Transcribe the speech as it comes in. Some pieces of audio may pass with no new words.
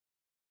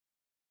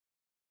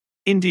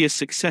India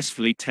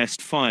successfully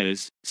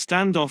test-fires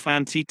standoff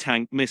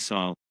anti-tank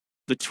missile.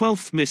 The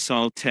 12th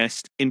missile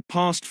test, in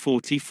past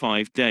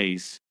 45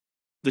 days.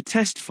 The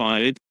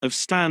test-fired, of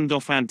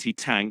standoff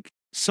anti-tank,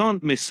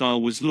 SANT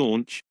missile was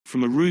launched,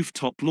 from a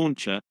rooftop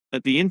launcher,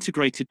 at the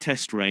Integrated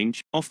Test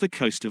Range, off the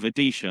coast of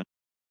Odisha.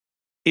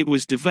 It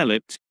was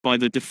developed, by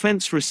the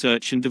Defence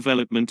Research and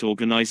Development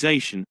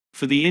Organisation,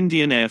 for the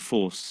Indian Air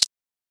Force.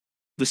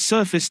 The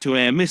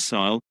surface-to-air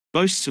missile,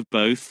 boasts of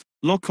both,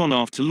 lock-on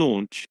after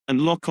launch,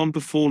 and lock-on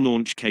before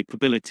launch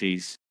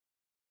capabilities.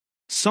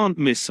 SANT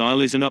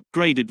missile is an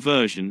upgraded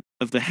version,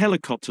 of the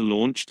Helicopter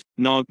Launched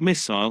Nag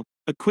missile,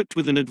 equipped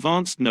with an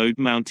advanced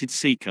node-mounted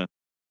seeker.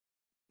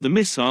 The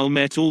missile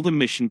met all the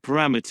mission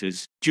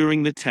parameters,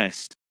 during the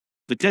test.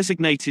 The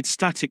designated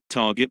static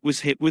target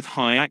was hit with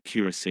high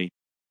accuracy.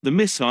 The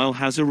missile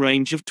has a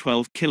range of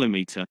 12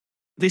 km.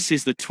 This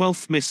is the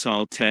 12th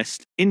missile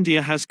test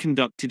India has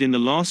conducted in the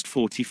last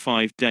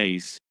 45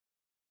 days.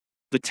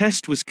 The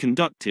test was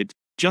conducted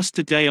just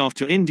a day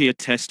after India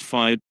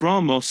test-fired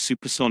BrahMos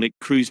supersonic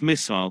cruise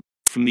missile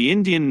from the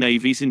Indian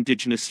Navy's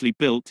indigenously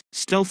built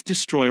stealth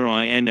destroyer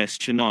INS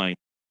Chennai.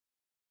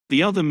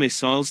 The other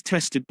missiles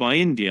tested by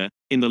India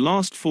in the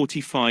last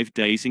 45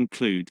 days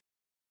include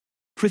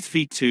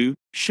Prithvi-2,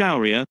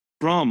 Shaurya,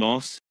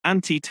 BrahMos,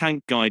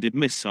 anti-tank guided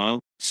missile,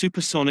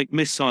 supersonic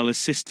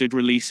missile-assisted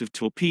release of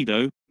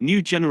torpedo,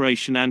 new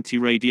generation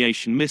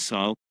anti-radiation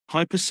missile,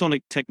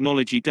 hypersonic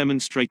technology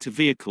demonstrator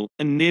vehicle,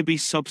 and nearby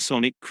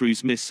subsonic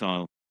cruise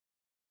missile.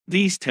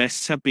 These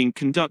tests have been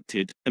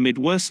conducted amid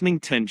worsening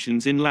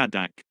tensions in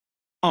Ladakh.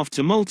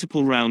 After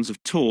multiple rounds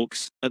of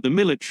talks, at the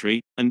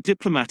military and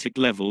diplomatic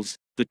levels,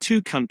 the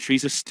two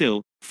countries are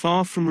still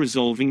far from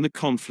resolving the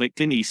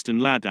conflict in eastern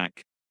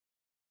Ladakh.